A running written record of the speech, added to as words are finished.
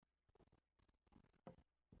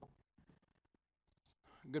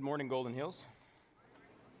Good morning, Golden Hills.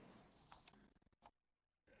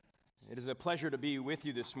 It is a pleasure to be with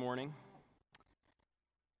you this morning.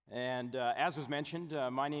 And as was mentioned,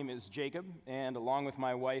 my name is Jacob, and along with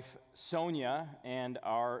my wife Sonia and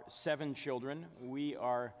our 7 children, we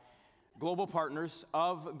are global partners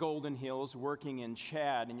of Golden Hills working in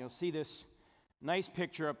Chad. And you'll see this nice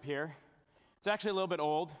picture up here. It's actually a little bit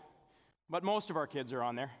old, but most of our kids are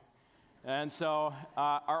on there. And so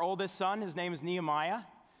our oldest son, his name is Nehemiah.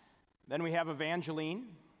 Then we have Evangeline.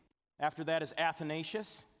 After that is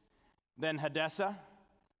Athanasius. Then Hadessa.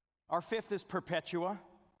 Our 5th is Perpetua.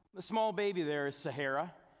 The small baby there is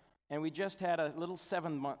Sahara. And we just had a little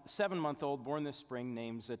 7-month-old born this spring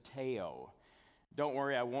named Zateo. Don't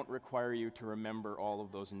worry, I won't require you to remember all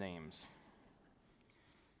of those names.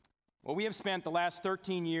 Well, we have spent the last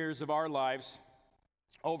 13 years of our lives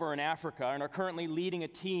over in Africa and are currently leading a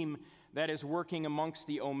team that is working amongst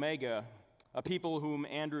the Omega, a people whom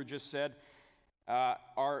Andrew just said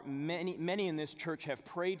are many in this church have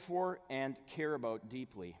prayed for and care about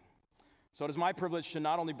deeply. So it is my privilege to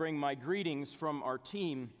not only bring my greetings from our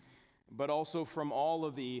team, but also from all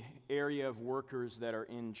of the area of workers that are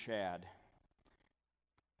in Chad.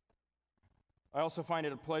 I also find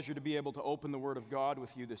it a pleasure to be able to open the Word of God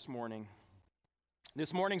with you this morning.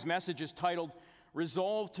 This morning's message is titled,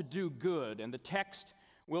 Resolve to Do Good, and the text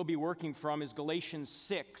we'll be working from is Galatians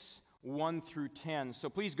 6, 1 through 10. So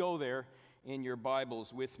please go there in your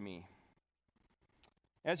Bibles with me.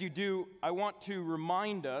 As you do, I want to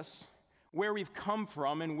remind us where we've come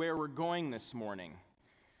from and where we're going this morning.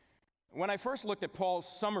 When I first looked at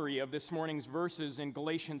Paul's summary of this morning's verses in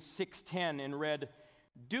Galatians 6:10 and read,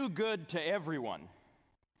 "Do good to everyone,"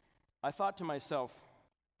 I thought to myself,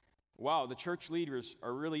 wow, the church leaders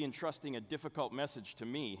are really entrusting a difficult message to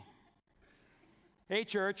me. Hey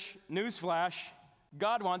church, newsflash,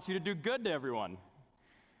 God wants you to do good to everyone.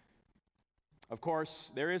 Of course,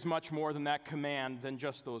 there is much more than that command than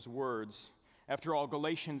just those words. After all,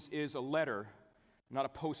 Galatians is a letter, not a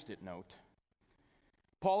post-it note.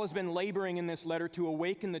 Paul has been laboring in this letter to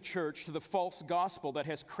awaken the church to the false gospel that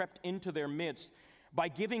has crept into their midst by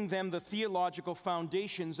giving them the theological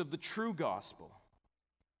foundations of the true gospel.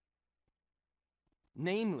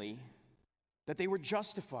 Namely, that they were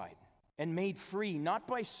justified and made free not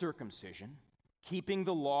by circumcision, keeping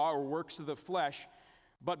the law or works of the flesh,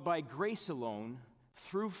 but by grace alone,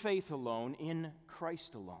 through faith alone, in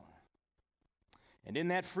Christ alone. And in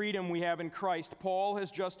that freedom we have in Christ, Paul has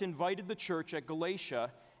just invited the church at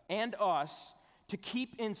Galatia and us to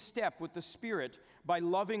keep in step with the Spirit by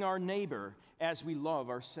loving our neighbor as we love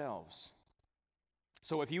ourselves.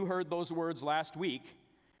 So if you heard those words last week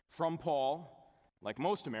from Paul, like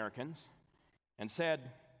most Americans, and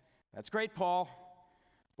said, "That's great, Paul,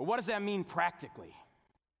 but what does that mean practically?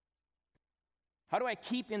 How do I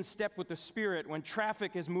keep in step with the Spirit when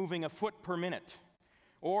traffic is moving a foot per minute?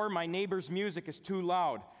 Or my neighbor's music is too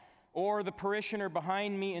loud? Or the parishioner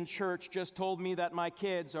behind me in church just told me that my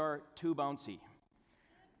kids are too bouncy?"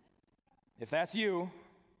 If that's you,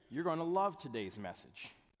 you're going to love today's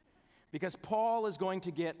message, because Paul is going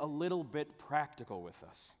to get a little bit practical with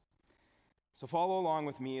us. So follow along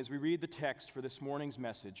with me as we read the text for this morning's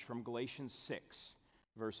message from Galatians 6,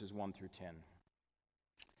 verses 1 through 10.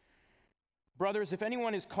 "Brothers, if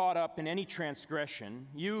anyone is caught up in any transgression,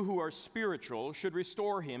 you who are spiritual should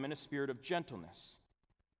restore him in a spirit of gentleness.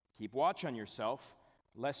 Keep watch on yourself,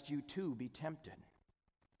 lest you too be tempted.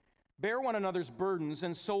 Bear one another's burdens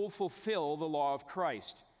and so fulfill the law of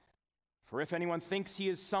Christ. For if anyone thinks he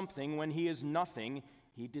is something when he is nothing,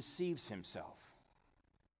 he deceives himself.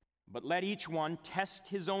 But let each one test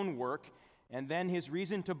his own work, and then his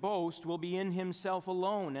reason to boast will be in himself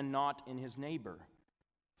alone and not in his neighbor.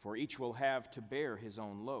 For each will have to bear his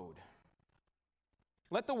own load.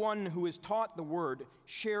 Let the one who is taught the word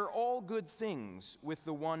share all good things with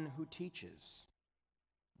the one who teaches.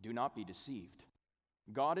 Do not be deceived.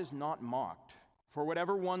 God is not mocked, for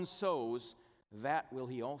whatever one sows, that will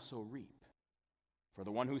he also reap. For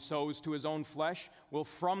the one who sows to his own flesh will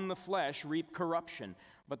from the flesh reap corruption,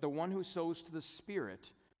 but the one who sows to the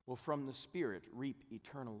Spirit will from the Spirit reap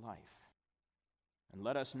eternal life. And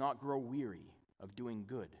let us not grow weary of doing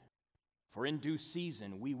good, for in due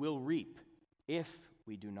season we will reap if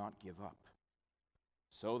we do not give up.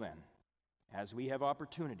 So then, as we have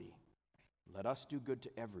opportunity, let us do good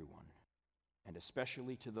to everyone, and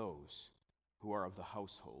especially to those who are of the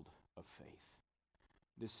household of faith."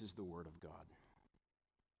 This is the word of God.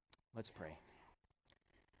 Let's pray.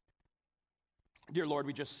 Dear Lord,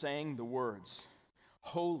 we just sang the words,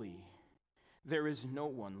 "Holy, there is no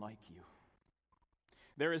one like you.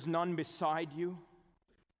 There is none beside you.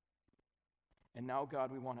 And now,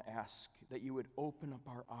 God, we want to ask that you would open up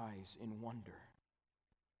our eyes in wonder.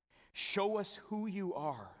 Show us who you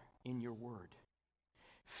are in your word.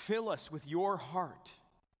 Fill us with your heart.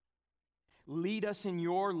 Lead us in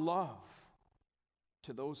your love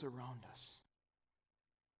to those around us.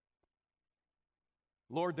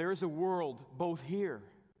 Lord, there is a world both here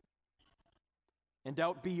and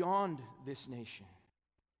out beyond this nation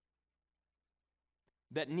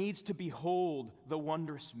that needs to behold the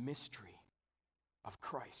wondrous mystery of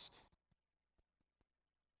Christ.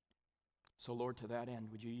 So, Lord, to that end,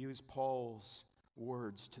 would you use Paul's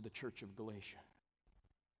words to the church of Galatia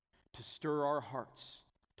to stir our hearts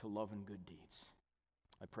to love and good deeds?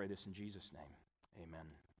 I pray this in Jesus' name. Amen.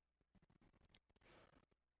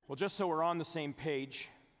 Well, just so we're on the same page,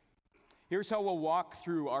 here's how we'll walk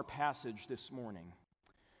through our passage this morning.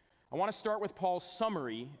 I want to start with Paul's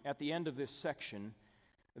summary at the end of this section,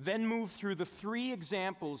 then move through the 3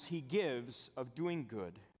 examples he gives of doing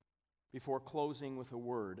good before closing with a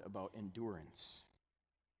word about endurance.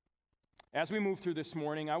 As we move through this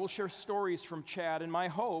morning, I will share stories from Chad, and my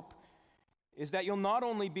hope is that you'll not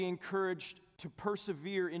only be encouraged to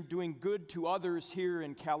persevere in doing good to others here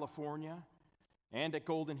in California and at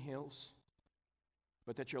Golden Hills,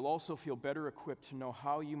 but that you'll also feel better equipped to know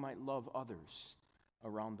how you might love others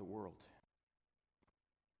around the world.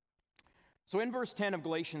 So in verse 10 of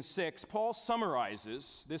Galatians 6, Paul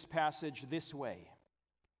summarizes this passage this way.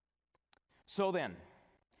 So then,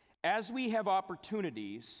 as we have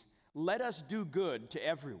opportunities, let us do good to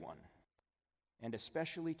everyone, and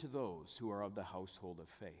especially to those who are of the household of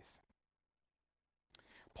faith.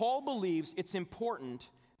 Paul believes it's important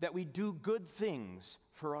that we do good things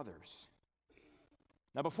for others.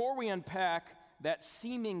 Now, before we unpack that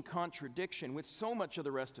seeming contradiction with so much of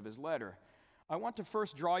the rest of his letter, I want to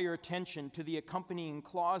first draw your attention to the accompanying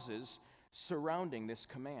clauses surrounding this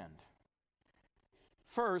command.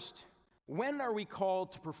 First, when are we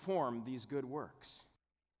called to perform these good works?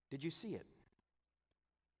 Did you see it?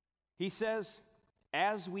 He says,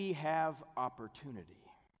 as we have opportunity.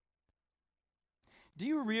 Do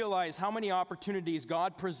you realize how many opportunities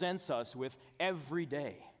God presents us with every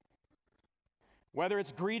day? Whether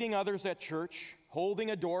it's greeting others at church, holding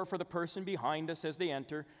a door for the person behind us as they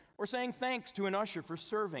enter, or saying thanks to an usher for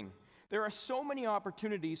serving, there are so many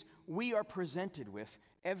opportunities we are presented with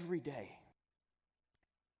every day.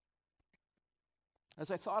 As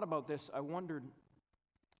I thought about this, I wondered,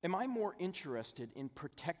 am I more interested in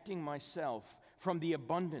protecting myself from the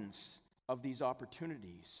abundance of these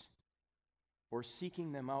opportunities, or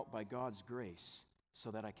seeking them out by God's grace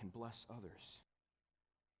so that I can bless others?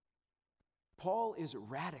 Paul is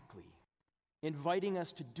radically inviting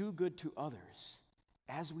us to do good to others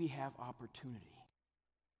as we have opportunity.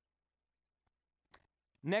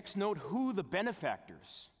 Next, note who the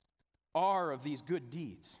benefactors are of these good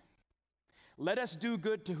deeds. Let us do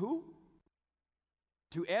good to who?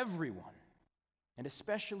 To everyone, and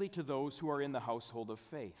especially to those who are in the household of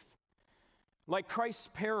faith. Like Christ's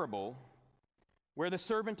parable, where the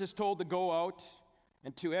servant is told to go out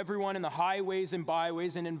and to everyone in the highways and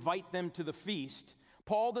byways and invite them to the feast,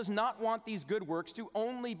 Paul does not want these good works to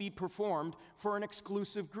only be performed for an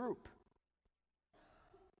exclusive group.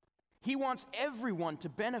 He wants everyone to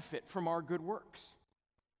benefit from our good works.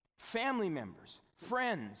 Family members,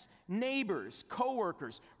 friends, neighbors,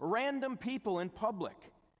 coworkers, random people in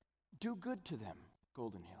public. Do good to them,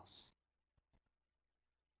 Golden Hills.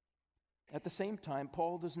 At the same time,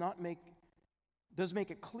 Paul does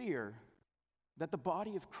make it clear that the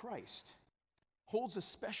body of Christ holds a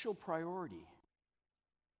special priority,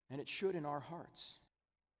 and it should in our hearts.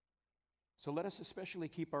 So let us especially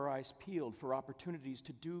keep our eyes peeled for opportunities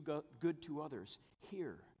to do good to others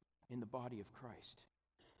here in the body of Christ.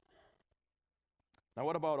 Now,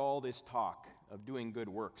 what about all this talk of doing good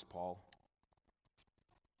works, Paul?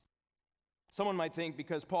 Someone might think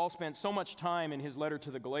because Paul spent so much time in his letter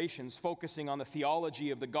to the Galatians focusing on the theology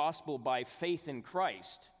of the gospel by faith in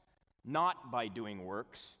Christ, not by doing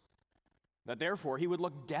works, that therefore he would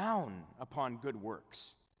look down upon good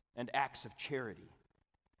works and acts of charity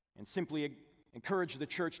and simply encourage the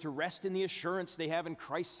church to rest in the assurance they have in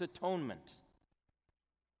Christ's atonement.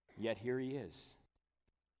 Yet here he is,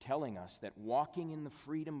 telling us that walking in the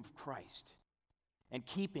freedom of Christ and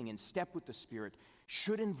keeping in step with the Spirit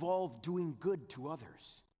should involve doing good to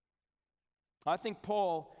others. I think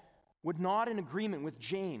Paul would nod in agreement with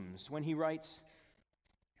James when he writes,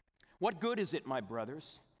 "What good is it, my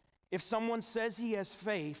brothers, if someone says he has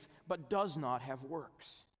faith but does not have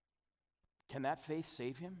works? Can that faith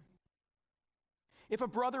save him? If a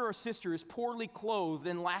brother or sister is poorly clothed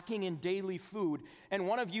and lacking in daily food, and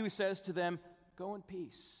one of you says to them, 'Go in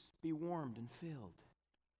peace, be warmed and filled,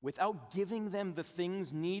 without giving them the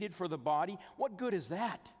things needed for the body, what good is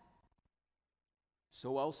that?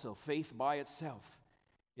 So also, faith by itself,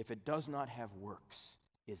 if it does not have works,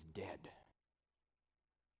 is dead.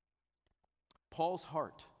 Paul's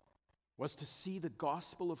heart was to see the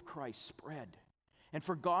gospel of Christ spread and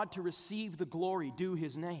for God to receive the glory due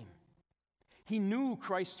his name. He knew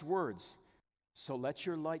Christ's words, "So let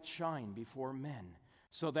your light shine before men,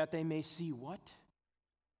 so that they may see" what?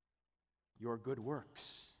 "Your good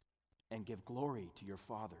works, and give glory to your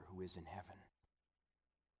Father who is in heaven."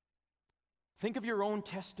 Think of your own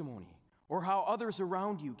testimony or how others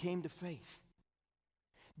around you came to faith.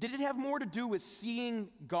 Did it have more to do with seeing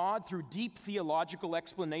God through deep theological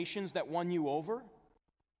explanations that won you over,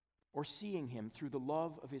 or seeing him through the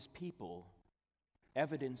love of his people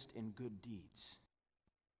evidenced in good deeds?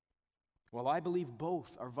 Well, I believe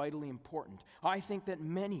both are vitally important. I think that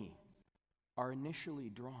many are initially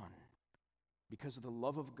drawn because of the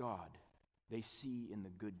love of God they see in the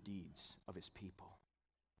good deeds of his people.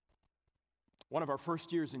 One of our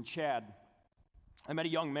first years in Chad, I met a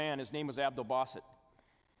young man. His name was Abdul Basit.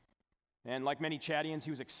 And like many Chadians,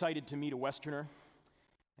 he was excited to meet a Westerner.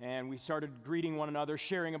 And we started greeting one another,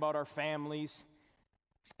 sharing about our families.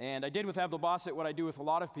 And I did with Abdul Basit what I do with a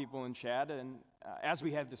lot of people in Chad. And as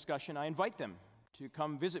we have discussion, I invite them to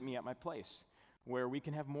come visit me at my place, where we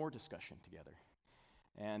can have more discussion together.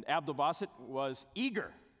 And Abdul Basit was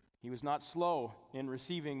eager. He was not slow in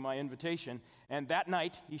receiving my invitation. And that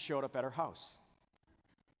night, he showed up at our house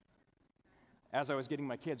as I was getting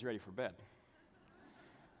my kids ready for bed.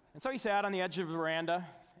 And so he sat on the edge of the veranda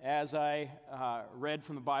as I read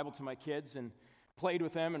from the Bible to my kids and played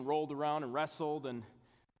with them and rolled around and wrestled, and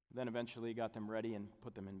then eventually got them ready and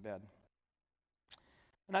put them in bed.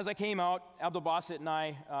 And as I came out, Abdul Basit and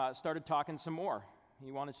I started talking some more.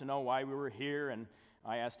 He wanted to know why we were here, and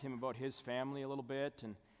I asked him about his family a little bit.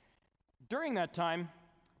 And during that time,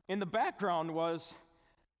 in the background was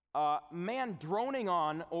a man droning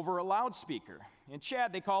on over a loudspeaker. In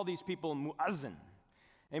Chad, they call these people mu'azzin.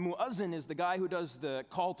 A mu'azzin is the guy who does the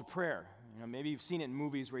call to prayer. Maybe you've seen it in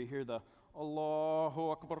movies where you hear the Allahu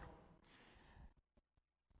Akbar.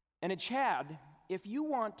 And in Chad, if you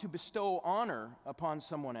want to bestow honor upon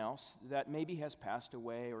someone else that maybe has passed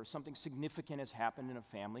away or something significant has happened in a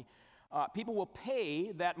family, people will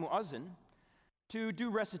pay that mu'azzin to do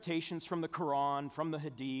recitations from the Quran, from the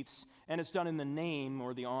Hadiths, and it's done in the name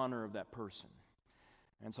or the honor of that person.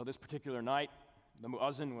 And so this particular night, the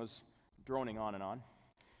mu'azzin was droning on and on.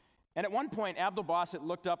 And at one point, Abdul Basit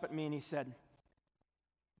looked up at me and he said,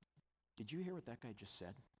 "Did you hear what that guy just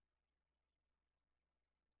said?"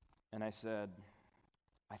 And I said,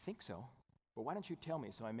 "I think so, but why don't you tell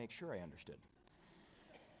me so I make sure I understood?"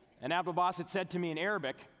 And Abdul Basit said to me in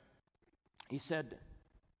Arabic, he said,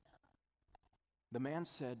 "The man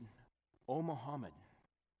said, 'O Muhammad,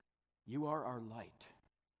 you are our light.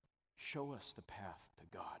 Show us the path to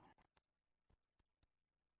God.'"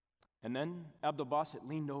 And then Abdul Basit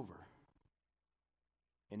leaned over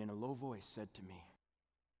and in a low voice said to me,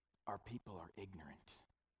 "Our people are ignorant.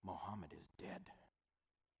 Muhammad is dead."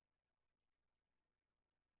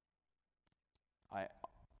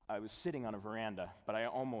 I was sitting on a veranda, but I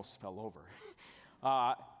almost fell over.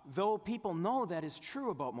 Though people know that is true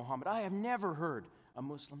about Muhammad, I have never heard a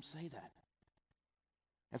Muslim say that.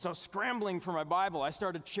 And so, scrambling for my Bible, I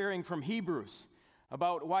started sharing from Hebrews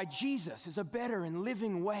about why Jesus is a better and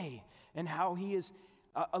living way and how he is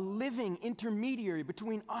a living intermediary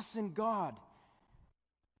between us and God.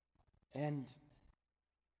 And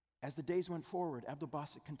as the days went forward, Abdul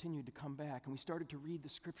Basit continued to come back, and we started to read the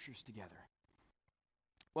scriptures together.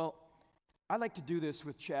 Well, I like to do this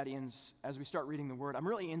with Chadians as we start reading the Word. I'm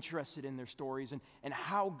really interested in their stories and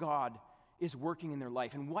how God is working in their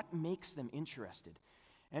life and what makes them interested.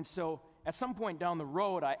 And so at some point down the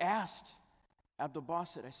road, I asked Abdul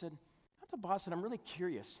Basit, I said, "Abdul Basit, I'm really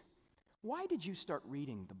curious. Why did you start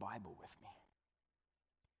reading the Bible with me?"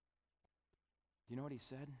 Do you know what he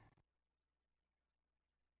said?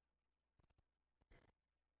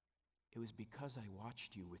 "It was because I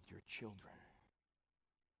watched you with your children."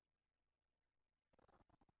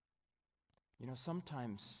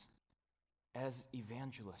 Sometimes as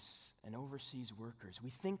evangelists and overseas workers, we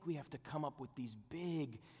think we have to come up with these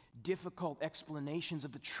big, difficult explanations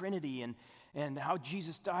of the Trinity and how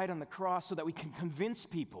Jesus died on the cross so that we can convince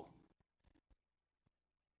people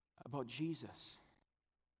about Jesus.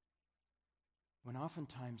 When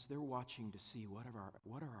oftentimes they're watching to see what are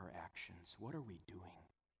our actions, what are we doing?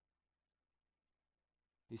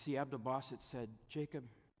 You see, Abdul Basit said, "Jacob,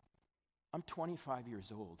 I'm 25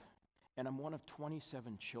 years old. And I'm one of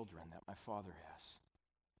 27 children that my father has.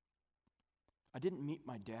 I didn't meet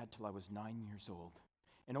my dad till I was 9 years old.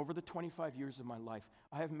 And over the 25 years of my life,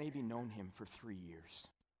 I have maybe known him for 3 years.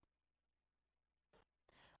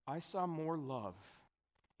 I saw more love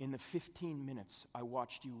in the 15 minutes I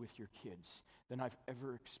watched you with your kids than I've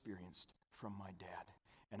ever experienced from my dad.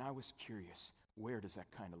 And I was curious, where does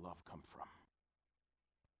that kind of love come from?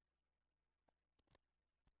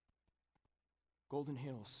 Golden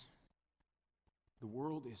Hills, the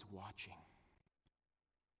world is watching.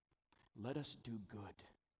 Let us do good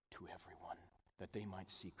to everyone, that they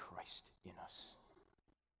might see Christ in us.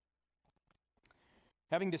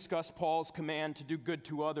 Having discussed Paul's command to do good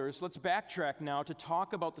to others, let's backtrack now to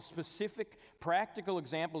talk about the specific practical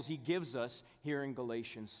examples he gives us here in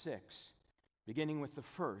Galatians 6, beginning with the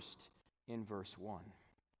first in verse 1.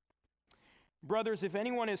 Brothers, if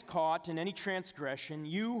anyone is caught in any transgression,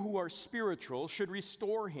 you who are spiritual should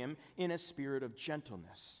restore him in a spirit of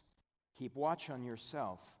gentleness. Keep watch on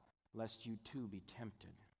yourself, lest you too be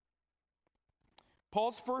tempted.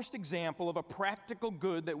 Paul's first example of a practical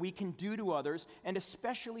good that we can do to others, and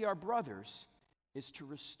especially our brothers, is to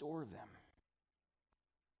restore them.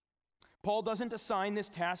 Paul doesn't assign this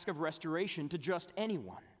task of restoration to just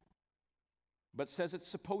anyone, but says it's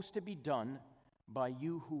supposed to be done by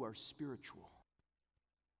you who are spiritual.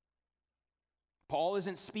 Paul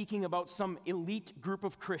isn't speaking about some elite group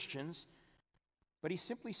of Christians, but he's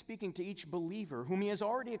simply speaking to each believer whom he has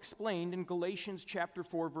already explained in Galatians chapter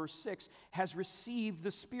 4, verse 6, has received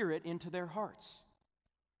the Spirit into their hearts.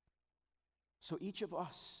 So each of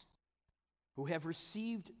us who have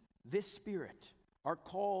received this Spirit are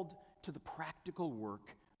called to the practical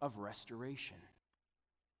work of restoration.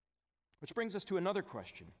 Which brings us to another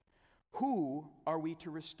question. Who are we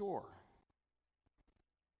to restore?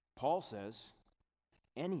 Paul says,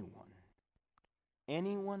 anyone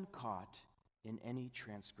caught in any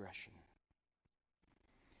transgression.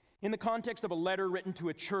 In the context of a letter written to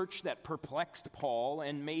a church that perplexed Paul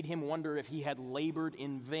and made him wonder if he had labored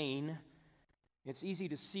in vain, it's easy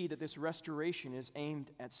to see that this restoration is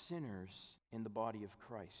aimed at sinners in the body of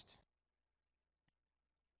Christ.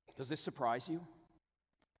 Does this surprise you?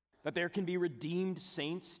 That there can be redeemed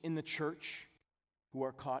saints in the church who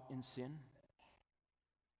are caught in sin?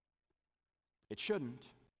 It shouldn't,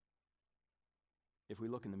 if we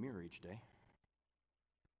look in the mirror each day.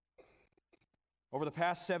 Over the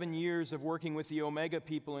past 7 years of working with the Omega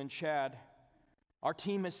people in Chad, our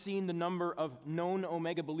team has seen the number of known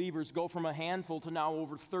Omega believers go from a handful to now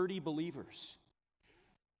over 30 believers.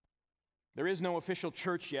 There is no official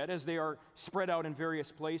church yet, as they are spread out in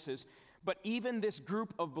various places, but even this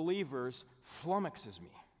group of believers flummoxes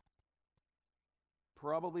me.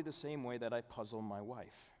 Probably the same way that I puzzle my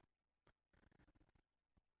wife.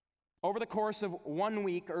 Over the course of 1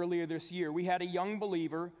 week earlier this year, we had a young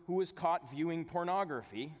believer who was caught viewing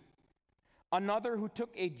pornography, another who took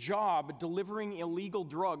a job delivering illegal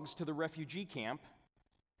drugs to the refugee camp,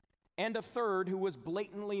 and a third who was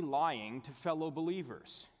blatantly lying to fellow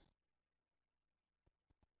believers.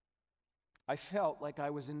 I felt like I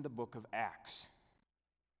was in the book of Acts.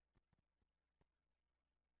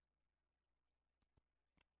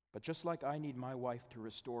 But just like I need my wife to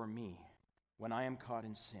restore me when I am caught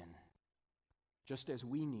in sin, just as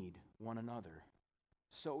we need one another,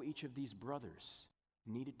 so each of these brothers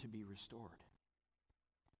needed to be restored.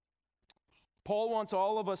 Paul wants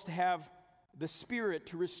all of us to have the Spirit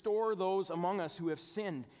to restore those among us who have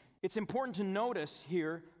sinned. It's important to notice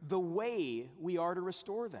here the way we are to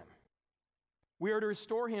restore them. We are to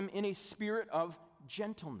restore him in a spirit of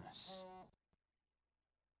gentleness.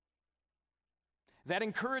 That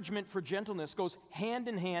encouragement for gentleness goes hand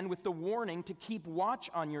in hand with the warning to keep watch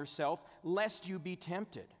on yourself, lest you be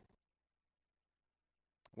tempted.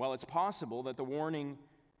 While it's possible that the warning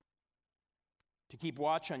to keep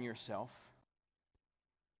watch on yourself,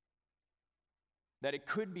 that it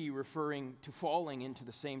could be referring to falling into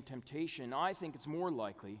the same temptation, I think it's more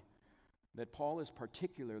likely that Paul is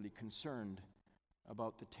particularly concerned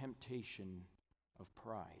about the temptation of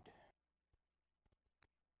pride.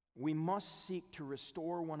 We must seek to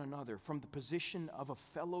restore one another from the position of a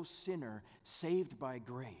fellow sinner saved by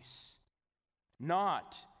grace,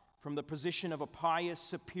 not from the position of a pious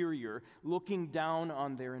superior looking down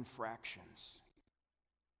on their infractions.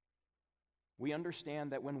 We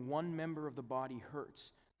understand that when one member of the body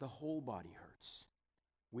hurts, the whole body hurts.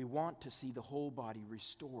 We want to see the whole body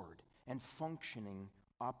restored and functioning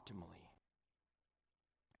optimally.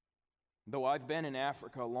 Though I've been in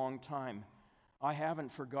Africa a long time, I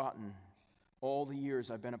haven't forgotten all the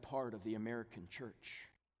years I've been a part of the American church.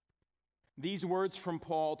 These words from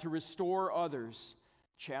Paul to restore others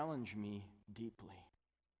challenge me deeply.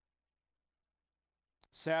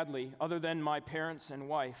 Sadly, other than my parents and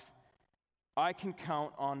wife, I can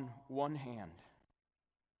count on one hand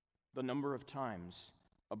the number of times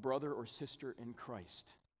a brother or sister in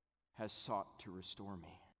Christ has sought to restore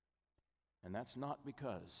me. And that's not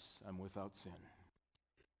because I'm without sin.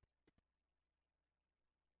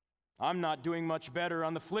 I'm not doing much better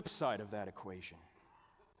on the flip side of that equation.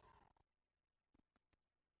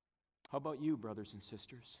 How about you, brothers and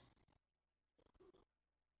sisters?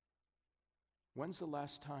 When's the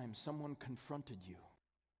last time someone confronted you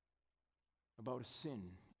about a sin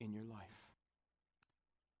in your life?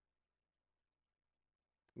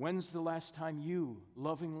 When's the last time you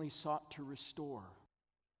lovingly sought to restore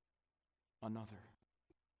another?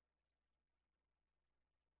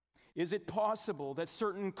 Is it possible that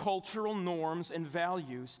certain cultural norms and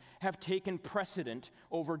values have taken precedent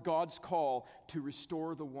over God's call to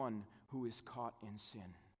restore the one who is caught in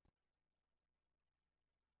sin?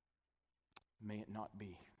 May it not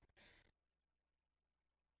be.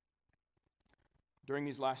 During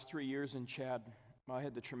these last 3 years in Chad, I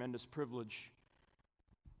had the tremendous privilege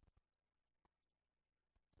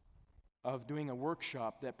of doing a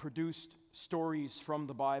workshop that produced stories from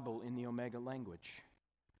the Bible in the Omega language.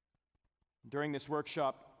 During this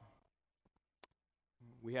workshop,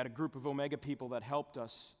 we had a group of Omega people that helped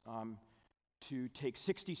us to take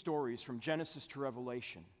 60 stories from Genesis to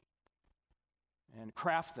Revelation and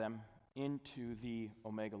craft them into the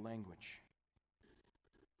Omega language.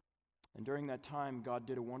 And during that time, God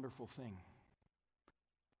did a wonderful thing.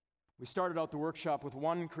 We started out the workshop with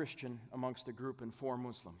one Christian amongst the group and 4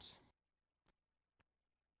 Muslims.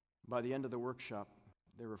 By the end of the workshop,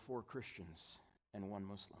 there were 4 Christians and 1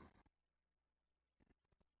 Muslim.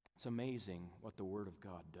 It's amazing what the Word of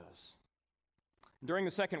God does. During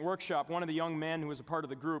the second workshop, one of the young men who was a part of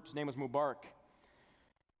the group, his name was Mubarak.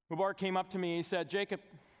 Mubarak came up to me and he said, "Jacob,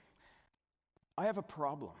 I have a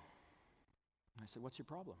problem." I said, "What's your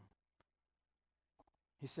problem?"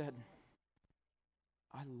 He said,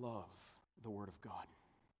 "I love the Word of God.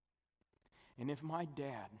 And if my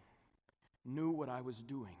dad knew what I was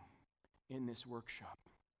doing in this workshop,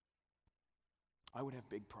 I would have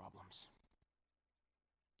big problems."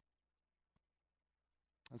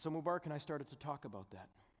 And so Mubarak and I started to talk about that.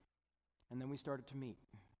 And then we started to meet,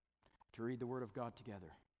 to read the Word of God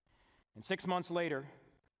together. And 6 months later,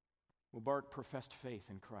 Mubarak professed faith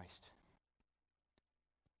in Christ.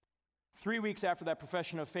 3 weeks after that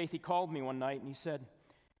profession of faith, he called me one night and he said,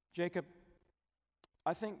 "Jacob,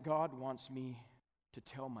 I think God wants me to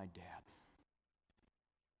tell my dad."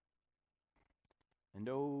 And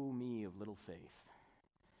oh, me of little faith.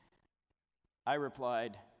 I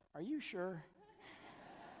replied, "Are you sure?"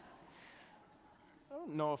 I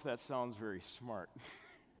don't know if that sounds very smart.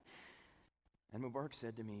 And Mubarak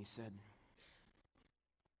said to me, he said,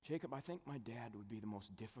 "Jacob, I think my dad would be the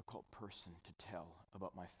most difficult person to tell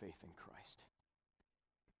about my faith in Christ.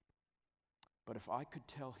 But if I could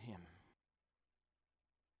tell him,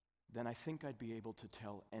 then I think I'd be able to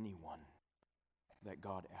tell anyone that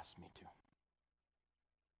God asked me to."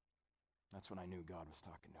 That's when I knew God was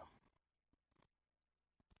talking to him.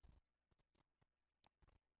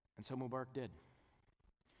 And so Mubarak did.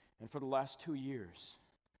 And for the last 2 years,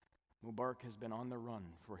 Mubarak has been on the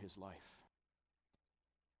run for his life.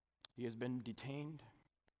 He has been detained,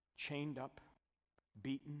 chained up,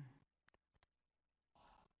 beaten,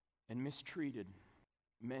 and mistreated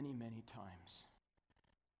many, many times.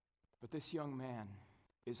 But this young man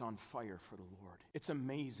is on fire for the Lord. It's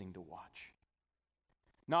amazing to watch.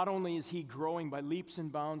 Not only is he growing by leaps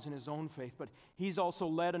and bounds in his own faith, but he's also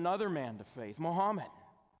led another man to faith, Muhammad.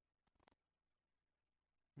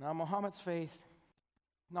 Now, Muhammad's faith,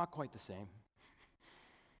 not quite the same.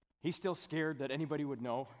 He's still scared that anybody would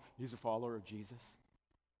know he's a follower of Jesus.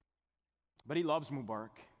 But he loves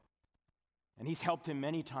Mubarak. And he's helped him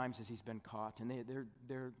many times as he's been caught. And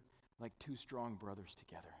they're like 2 strong brothers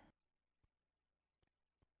together.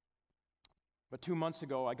 But 2 months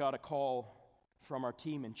ago, I got a call from our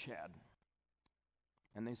team in Chad.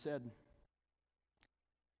 And they said,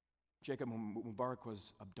 "Jacob, Mubarak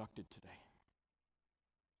was abducted today."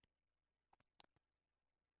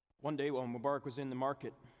 One day while Mubarak was in the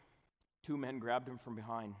market, 2 men grabbed him from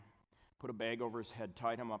behind, put a bag over his head,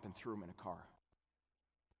 tied him up, and threw him in a car.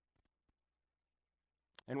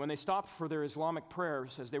 And when they stopped for their Islamic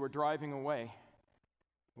prayers as they were driving away,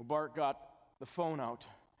 Mubarak got the phone out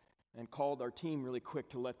and called our team really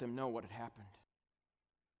quick to let them know what had happened.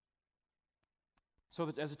 So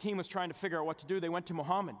that as the team was trying to figure out what to do, they went to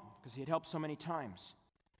Muhammad because he had helped so many times.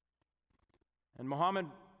 And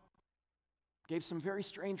Muhammad gave some very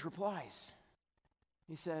strange replies.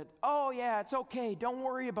 He said, "Oh yeah, it's okay, don't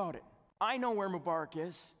worry about it. I know where Mubarak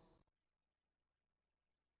is.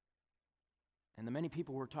 And the many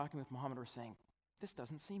people who were talking with Muhammad were saying, this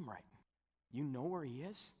doesn't seem right. You know where he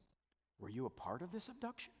is? Were you a part of this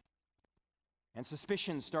abduction? And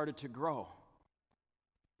suspicion started to grow.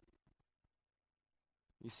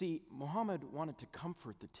 You see, Muhammad wanted to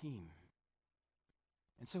comfort the team.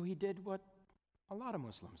 And so he did what a lot of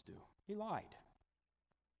Muslims do. He lied.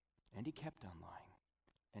 And he kept on lying.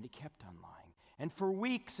 And he kept on lying. And for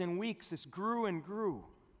weeks and weeks, this grew and grew.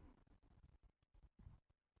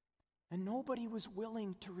 And nobody was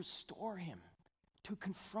willing to restore him, to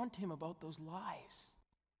confront him about those lies.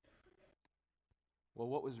 Well,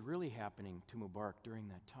 what was really happening to Mubarak during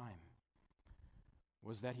that time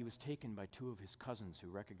was that he was taken by two of his cousins who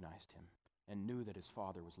recognized him and knew that his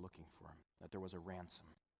father was looking for him, that there was a ransom.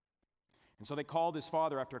 And so they called his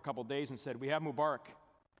father after a couple days and said, we have Mubarak.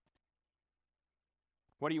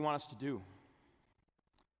 What do you want us to do?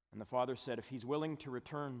 And the father said, if he's willing to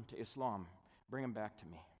return to Islam, bring him back to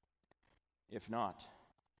me. If not,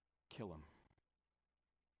 kill him.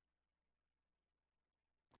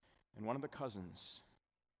 And one of the cousins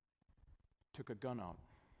took a gun out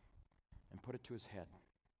and put it to his head.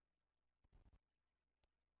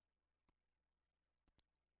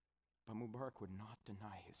 But Mubarak would not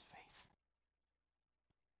deny his faith.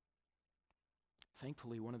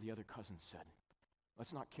 Thankfully, one of the other cousins said,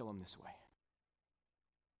 let's not kill him this way.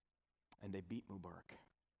 And they beat Mubarak,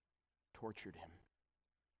 tortured him,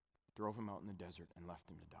 drove him out in the desert, and left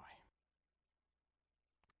him to die.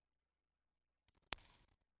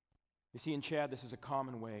 You see, in Chad, this is a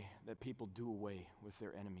common way that people do away with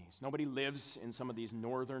their enemies. Nobody lives in some of these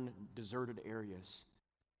northern deserted areas.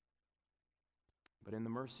 But in the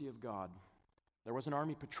mercy of God, there was an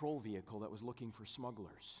army patrol vehicle that was looking for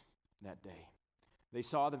smugglers that day. They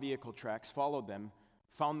saw the vehicle tracks, followed them,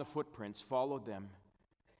 found the footprints, followed them,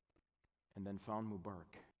 and then found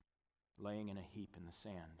Mubarak laying in a heap in the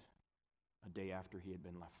sand a day after he had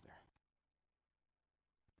been left there.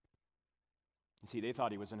 You see, they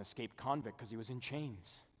thought he was an escaped convict because he was in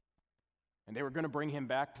chains. And they were going to bring him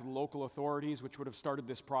back to the local authorities, which would have started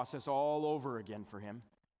this process all over again for him.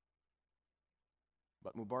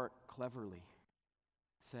 But Mubarak cleverly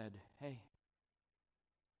said, hey,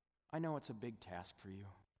 I know it's a big task for you.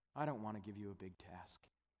 I don't want to give you a big task.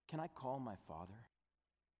 Can I call my father?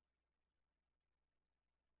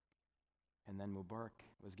 And then Mubarak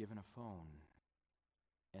was given a phone,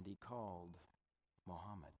 and he called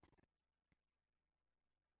Muhammad.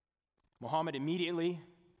 Muhammad immediately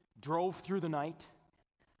drove through the night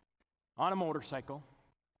on a motorcycle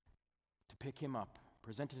to pick him up,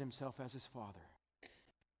 presented himself as his father,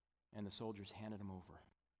 and the soldiers handed him over,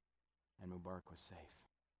 and Mubarak was safe.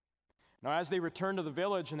 Now, as they returned to the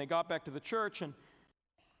village and they got back to the church, and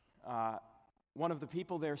one of the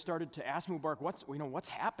people there started to ask Mubarak, what's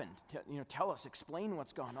happened? Tell us, explain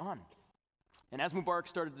what's gone on. And as Mubarak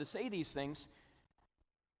started to say these things,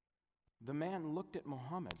 the man looked at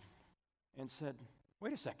Muhammad and said,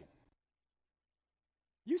 wait a second.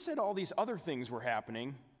 You said all these other things were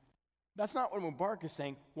happening. That's not what Mubarak is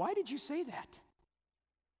saying. Why did you say that?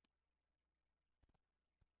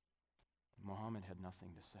 Muhammad had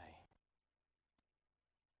nothing to say.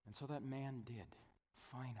 And so that man did,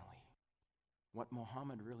 finally, what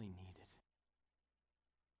Muhammad really needed.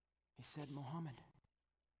 He said, Muhammad,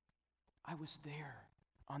 I was there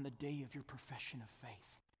on the day of your profession of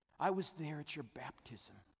faith. I was there at your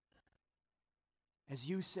baptism. As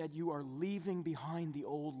you said, you are leaving behind the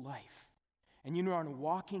old life, and you are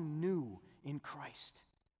walking new in Christ.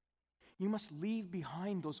 You must leave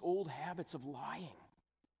behind those old habits of lying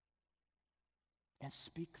and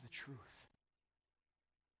speak the truth.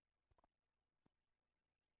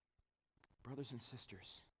 Brothers and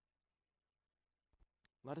sisters,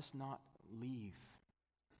 let us not leave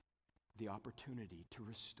the opportunity to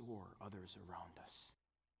restore others around us.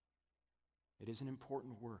 It is an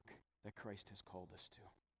important work that Christ has called us to.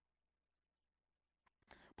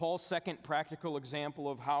 Paul's second practical example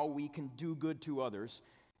of how we can do good to others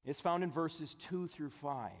is found in verses 2 through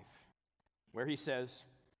 5, where he says,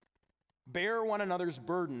 bear one another's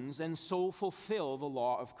burdens and so fulfill the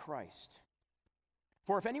law of Christ.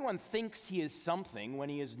 For if anyone thinks he is something when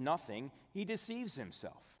he is nothing, he deceives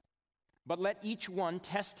himself. But let each one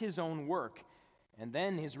test his own work, and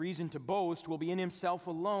then his reason to boast will be in himself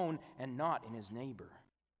alone and not in his neighbor.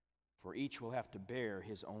 For each will have to bear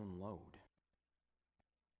his own load.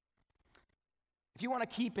 If you want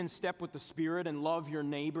to keep in step with the Spirit and love your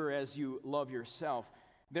neighbor as you love yourself,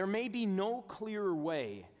 there may be no clearer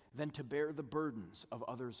way than to bear the burdens of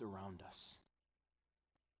others around us.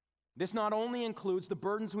 This not only includes the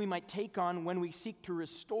burdens we might take on when we seek to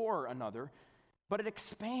restore another, but it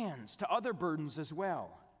expands to other burdens as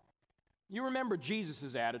well. You remember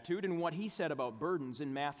Jesus' attitude and what he said about burdens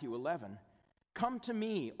in Matthew 11. "Come to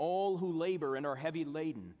me, all who labor and are heavy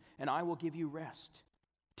laden, and I will give you rest.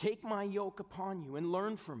 Take my yoke upon you and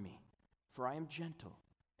learn from me, for I am gentle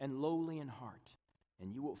and lowly in heart,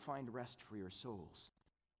 and you will find rest for your souls.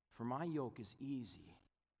 For my yoke is easy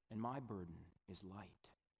and my burden is light."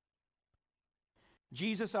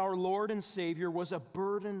 Jesus, our Lord and Savior, was a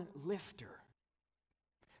burden lifter.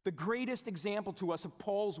 The greatest example to us of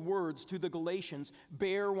Paul's words to the Galatians,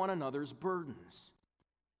 "Bear one another's burdens."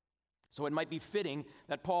 So it might be fitting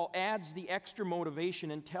that Paul adds the extra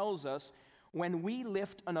motivation and tells us when we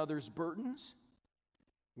lift another's burdens,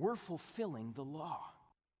 we're fulfilling the law.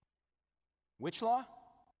 Which law?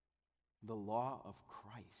 The law of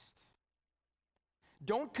Christ.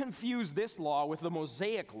 Don't confuse this law with the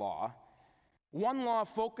Mosaic law. One law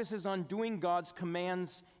focuses on doing God's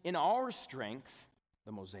commands in our strength,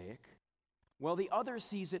 the Mosaic, while the other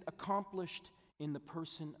sees it accomplished in the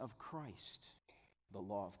person of Christ, the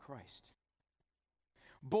law of Christ.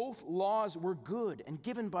 Both laws were good and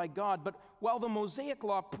given by God, but while the Mosaic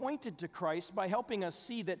law pointed to Christ by helping us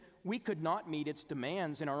see that we could not meet its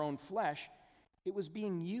demands in our own flesh, it was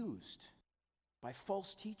being used by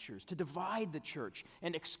false teachers to divide the church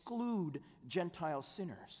and exclude Gentile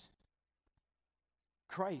sinners.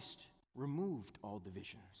 Christ removed all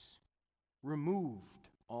divisions, removed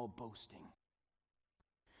all boasting.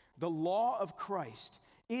 The law of Christ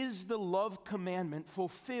is the love commandment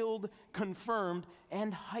fulfilled, confirmed,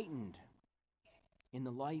 and heightened in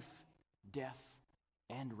the life, death,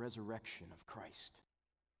 and resurrection of Christ.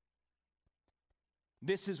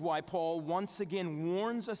 This is why Paul once again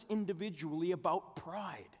warns us individually about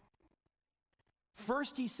pride.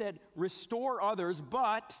 First, he said, "Restore others,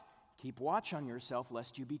 but keep watch on yourself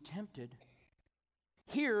lest you be tempted."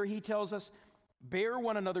 Here, he tells us, "Bear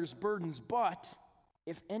one another's burdens, but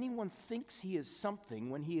if anyone thinks he is something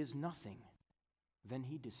when he is nothing, then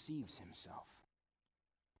he deceives himself."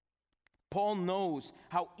 Paul knows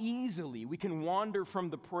how easily we can wander from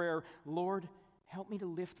the prayer, "Lord, help me to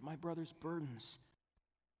lift my brother's burdens,"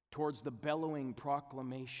 towards the bellowing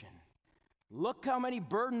proclamation, "Look how many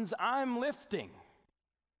burdens I'm lifting."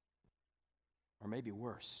 Or maybe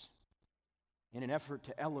worse, in an effort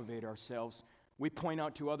to elevate ourselves, we point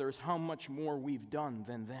out to others how much more we've done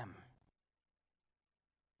than them.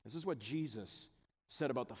 This is what Jesus said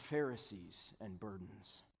about the Pharisees and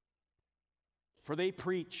burdens. "For they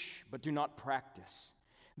preach, but do not practice.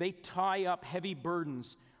 They tie up heavy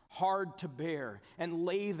burdens, hard to bear, and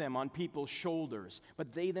lay them on people's shoulders,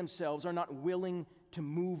 but they themselves are not willing to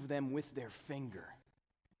move them with their finger.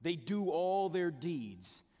 They do all their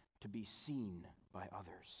deeds to be seen by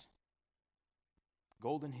others."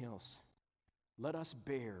 Golden Hills, let us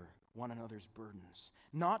bear one another's burdens,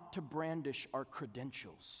 not to brandish our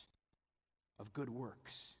credentials of good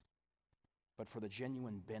works, but for the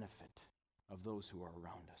genuine benefit of those who are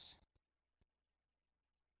around us.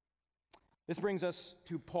 This brings us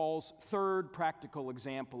to Paul's third practical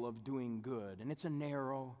example of doing good, and it's a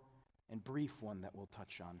narrow and brief one that we'll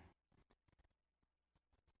touch on.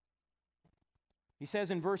 He says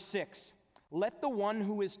in verse 6, "Let the one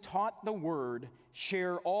who is taught the word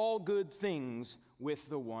share all good things with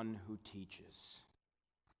the one who teaches."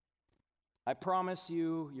 I promise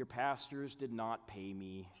you, your pastors did not pay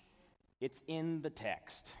me. It's in the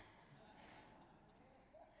text.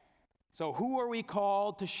 So who are we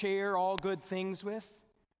called to share all good things with?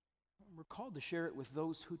 We're called to share it with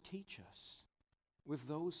those who teach us, with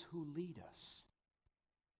those who lead us.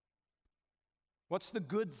 What's the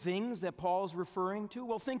good things that Paul's referring to?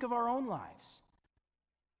 Well, think of our own lives.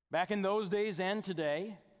 Back in those days and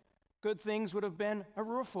today, good things would have been a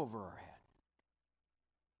roof over our head,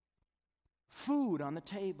 food on the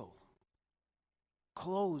table,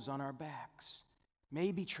 clothes on our backs,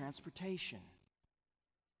 maybe transportation.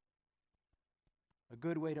 A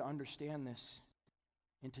good way to understand this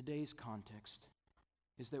in today's context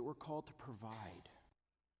is that we're called to provide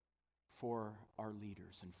for our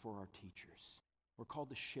leaders and for our teachers. We're called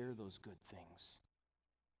to share those good things.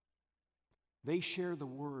 They share the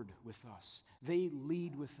word with us. They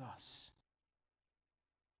lead with us.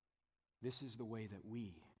 This is the way that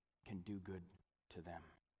we can do good to them.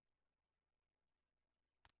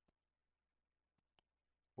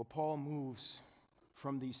 Well, Paul moves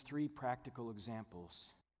from these three practical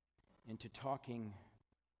examples into talking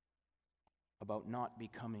about not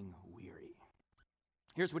becoming weary.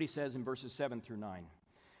 Here's what he says in verses 7 through 9.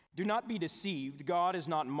 "Do not be deceived, God is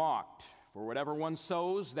not mocked. For whatever one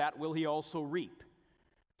sows, that will he also reap.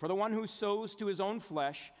 For the one who sows to his own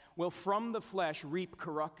flesh will from the flesh reap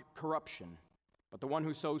corruption, but the one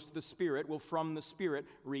who sows to the Spirit will from the Spirit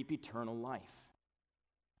reap eternal life.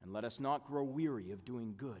 And let us not grow weary of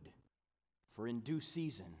doing good, for in due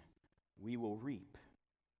season we will reap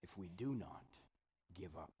if we do not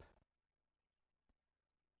give up.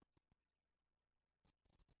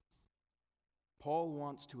 Paul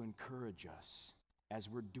wants to encourage us, as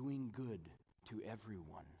we're doing good to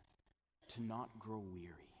everyone, to not grow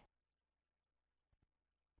weary.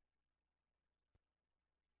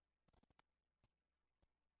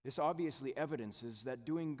 This obviously evidences that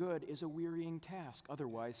doing good is a wearying task.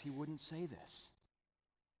 Otherwise, he wouldn't say this.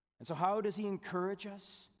 And so how does he encourage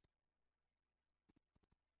us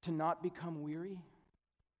to not become weary?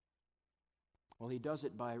 Well, he does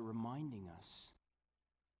it by reminding us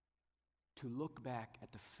to look back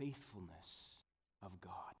at the faithfulness of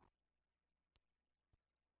God.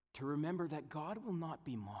 To remember that God will not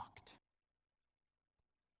be mocked.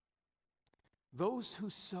 Those who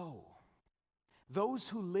sow, those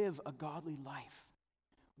who live a godly life,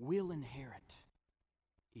 will inherit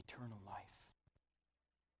eternal life.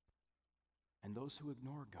 And those who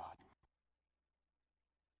ignore God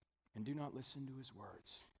and do not listen to his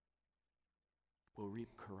words will reap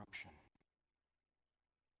corruption.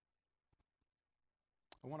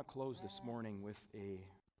 I want to close this morning with a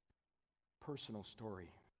personal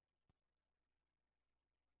story.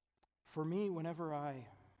 For me, whenever I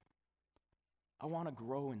want to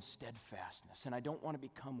grow in steadfastness and I don't want to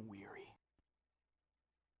become weary,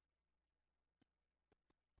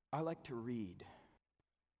 I like to read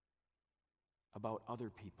about other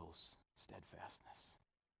people's steadfastness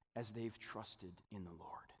as they've trusted in the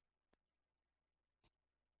Lord.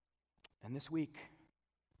 And this week,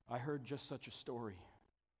 I heard just such a story,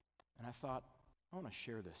 and I thought, I want to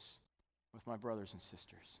share this with my brothers and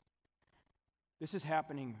sisters. This is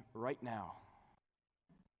happening right now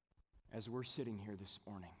as we're sitting here this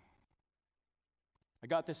morning. I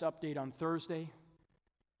got this update on Thursday.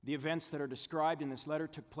 The events that are described in this letter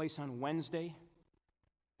took place on Wednesday,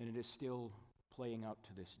 and it is still playing out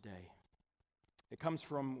to this day. It comes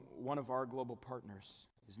from one of our global partners.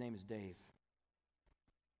 His name is Dave.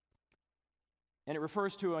 And it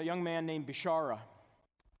refers to a young man named Bishara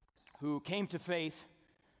who came to faith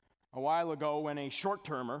a while ago when a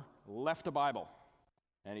short-termer left a Bible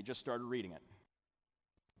and he just started reading it.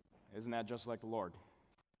 Isn't that just like the Lord?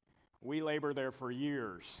 We labor there for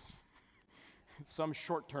years. Some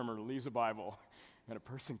short-termer leaves a Bible and a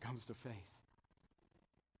person comes to faith.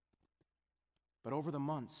 But over the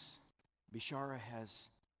months, Bishara has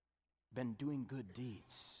been doing good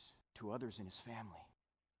deeds to others in his family,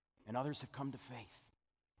 and others have come to faith.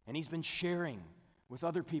 And he's been sharing with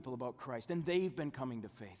other people about Christ, and they've been coming to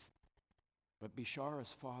faith. But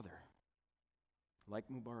Bishara's father, like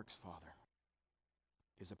Mubarak's father,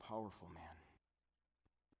 is a powerful man,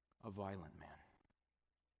 a violent man.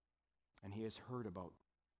 And he has heard about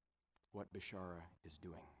what Bishara is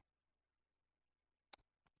doing.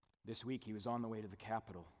 This week he was on the way to the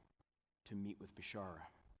capital to meet with Bishara.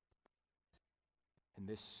 And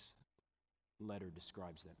this letter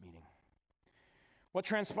describes that meeting. What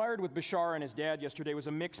transpired with Bishara and his dad yesterday was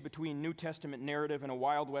a mix between New Testament narrative and a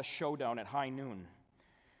Wild West showdown at high noon.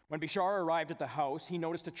 When Bishara arrived at the house, he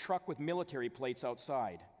noticed a truck with military plates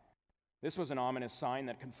outside. This was an ominous sign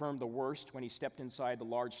that confirmed the worst when he stepped inside the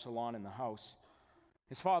large salon in the house.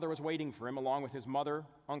 His father was waiting for him, along with his mother,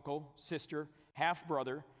 uncle, sister,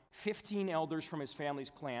 half-brother, 15 elders from his family's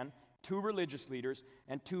clan, 2 religious leaders,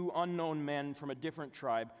 and 2 unknown men from a different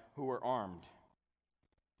tribe who were armed.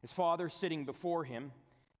 His father, sitting before him,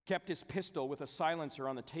 kept his pistol with a silencer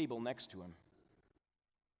on the table next to him.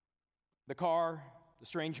 The car, the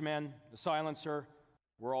strange men, the silencer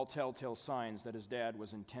were all telltale signs that his dad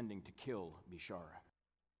was intending to kill Bishara.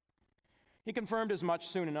 He confirmed as much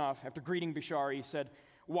soon enough. After greeting Bishara, he said,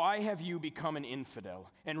 "Why have you become an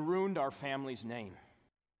infidel and ruined our family's name?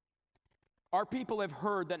 Our people have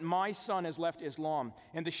heard that my son has left Islam,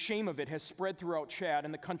 and the shame of it has spread throughout Chad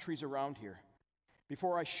and the countries around here.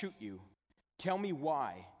 Before I shoot you, tell me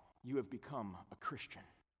why you have become a Christian."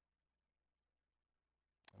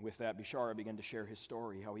 And with that, Bishara began to share his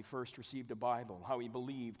story, how he first received a Bible, how he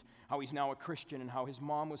believed, how he's now a Christian, and how his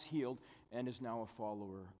mom was healed and is now a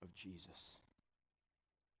follower of Jesus.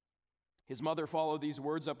 His mother followed these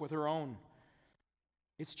words up with her own.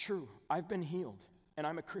 "It's true, I've been healed, and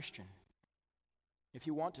I'm a Christian. If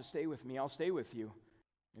you want to stay with me, I'll stay with you.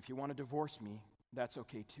 If you want to divorce me, that's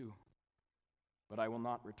okay too. But I will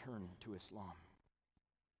not return to Islam."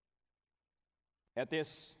 At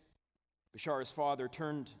this, Bishara's father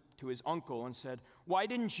turned to his uncle and said, "Why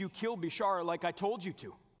didn't you kill Bishara like I told you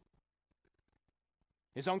to?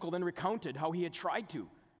 His uncle then recounted how he had tried to,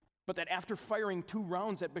 but that after firing 2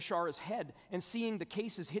 rounds at Bishara's head and seeing the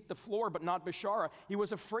cases hit the floor but not Bishara, he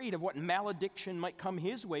was afraid of what malediction might come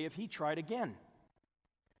his way if he tried again.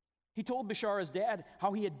 He told Bishara's dad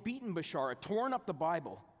how he had beaten Bishara, torn up the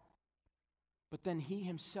Bible, but then he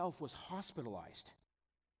himself was hospitalized.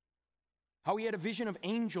 How he had a vision of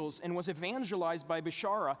angels and was evangelized by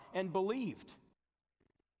Bishara and believed.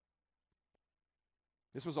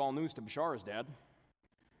 This was all news to Bishara's dad.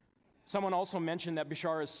 Someone also mentioned that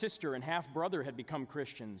Bishara's sister and half-brother had become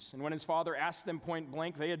Christians, and when his father asked them point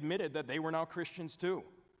blank, they admitted that they were now Christians too.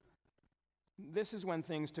 This is when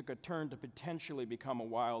things took a turn to potentially become a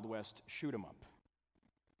Wild West shoot-'em-up.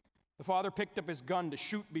 The father picked up his gun to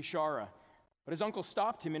shoot Bishara, but his uncle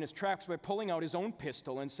stopped him in his tracks by pulling out his own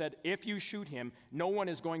pistol and said, "If you shoot him, no one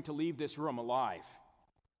is going to leave this room alive."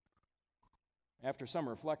 After some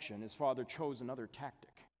reflection, his father chose another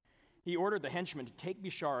tactic. He ordered the henchman to take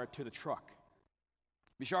Bishara to the truck.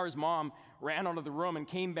 Bishara's mom ran out of the room and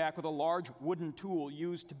came back with a large wooden tool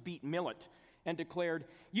used to beat millet and declared,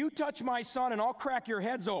 "You touch my son and I'll crack your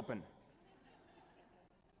heads open."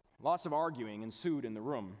 Lots of arguing ensued in the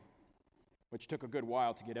room, which took a good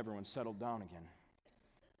while to get everyone settled down again.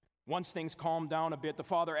 Once things calmed down a bit, the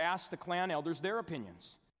father asked the clan elders their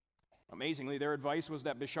opinions. Amazingly, their advice was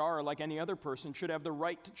that Bishara, like any other person, should have the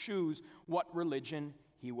right to choose what religion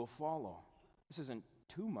he will follow. This isn't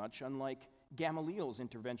too much unlike Gamaliel's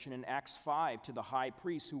intervention in Acts 5 to the high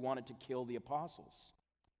priests who wanted to kill the apostles.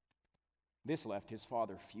 This left his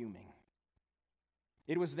father fuming.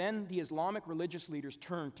 It was then the Islamic religious leaders'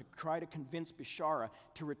 turn to try to convince Bishara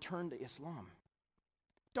to return to Islam.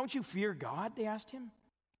 "Don't you fear God?" they asked him.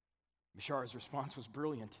 Bishara's response was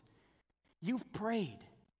brilliant. "You've prayed,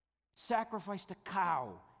 sacrificed a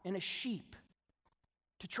cow and a sheep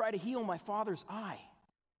to try to heal my father's eye.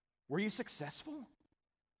 Were you successful?"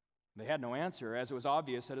 They had no answer, as it was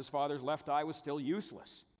obvious that his father's left eye was still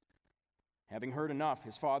useless. Having heard enough,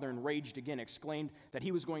 his father, enraged again, exclaimed that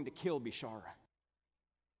he was going to kill Bishara.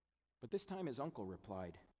 But this time his uncle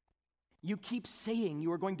replied, "You keep saying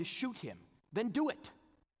you are going to shoot him, then do it.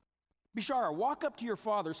 Bishara, walk up to your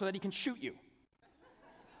father so that he can shoot you."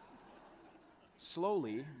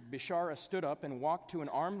 Slowly, Bishara stood up and walked to an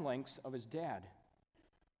arm's length of his dad.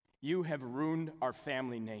 "You have ruined our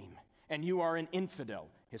family name, and you are an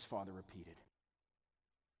infidel," his father repeated.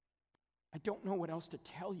 "I don't know what else to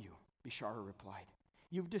tell you," Bishara replied.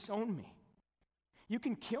 "You've disowned me. You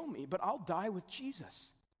can kill me, but I'll die with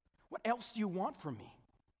Jesus. What else do you want from me?"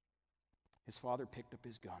 His father picked up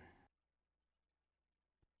his gun.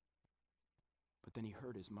 But then he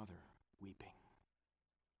heard his mother weeping.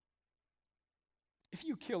 "If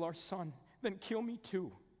you kill our son, then kill me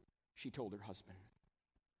too," she told her husband.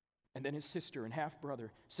 And then his sister and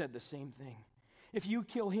half-brother said the same thing. "If you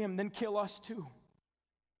kill him, then kill us too."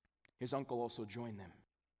 His uncle also joined them.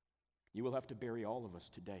 "You will have to bury all of us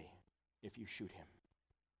today if you shoot him."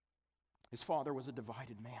 His father was a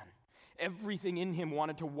divided man. Everything in him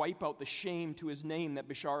wanted to wipe out the shame to his name that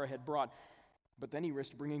Bishara had brought, but then he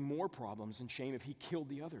risked bringing more problems and shame if he killed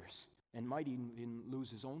the others, and might even lose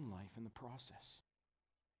his own life in the process.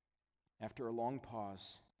 After a long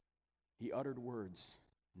pause, he uttered words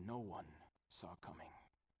no one saw coming.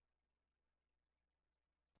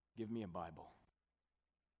 "Give me a Bible."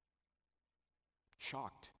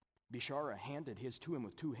 Shocked, Bishara handed his to him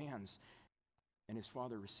with 2 hands, and his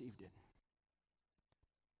father received it.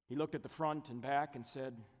 He looked at the front and back and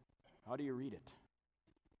said, "How do you read it?"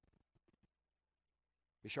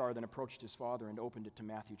 Bishara then approached his father and opened it to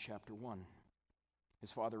Matthew chapter 1.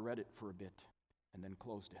 His father read it for a bit and then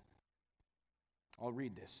closed it. "I'll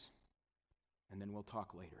read this, and then we'll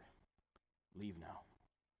talk later. Leave now."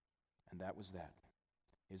 And that was that.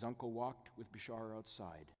 His uncle walked with Bishara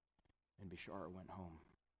outside, and Bishara went home.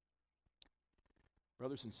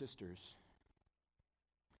 Brothers and sisters,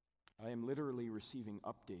 I am literally receiving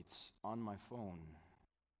updates on my phone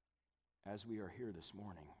as we are here this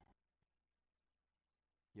morning.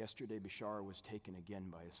 Yesterday, Bishara was taken again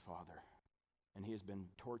by his father, and he has been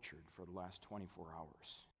tortured for the last 24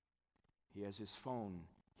 hours. He has his phone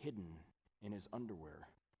hidden in his underwear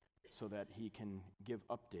so that he can give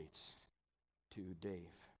updates to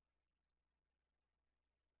Dave.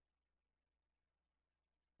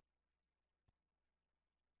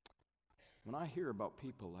 When I hear about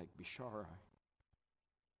people like Bishara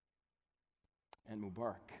and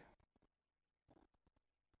Mubarak,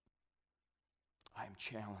 I am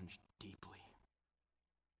challenged deeply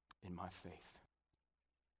in my faith.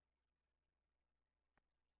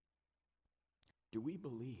 Do we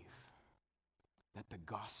believe that the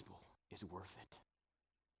gospel is worth it?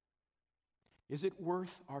 Is it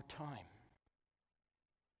worth our time?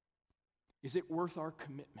 Is it worth our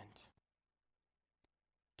commitment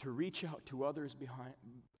to reach out to others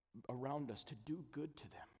around us, to do good to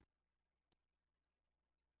them?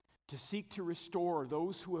 To seek to restore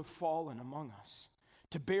those who have fallen among us,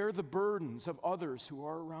 to bear the burdens of others who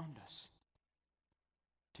are around us,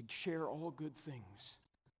 to share all good things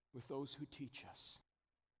with those who teach us.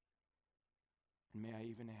 And may I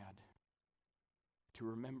even add, to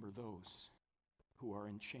remember those who are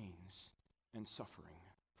in chains and suffering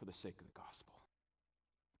for the sake of the gospel.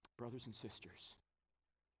 Brothers and sisters,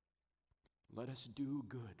 let us do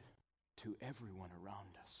good to everyone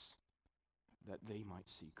around us, that they might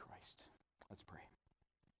see Christ. Let's pray.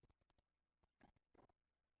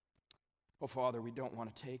 Oh, Father, we don't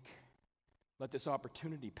want to let this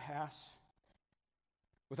opportunity pass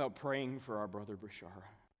without praying for our brother Bashar,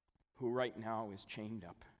 who right now is chained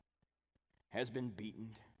up, has been beaten,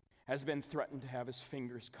 has been threatened to have his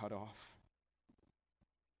fingers cut off.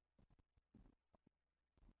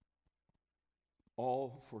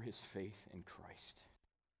 All for his faith in Christ.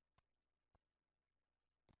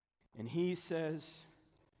 And he says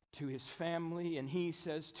to his family, and he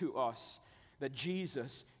says to us, that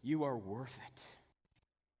Jesus, you are worth it.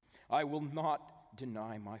 I will not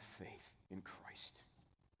deny my faith in Christ.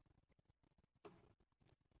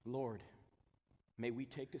 Lord, may we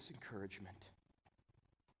take this encouragement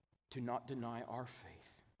to not deny our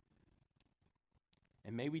faith.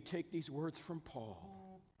 And may we take these words from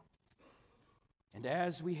Paul, and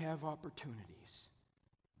as we have opportunities,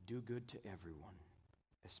 do good to everyone,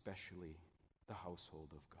 especially the household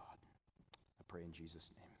of God. I pray in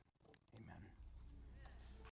Jesus' name.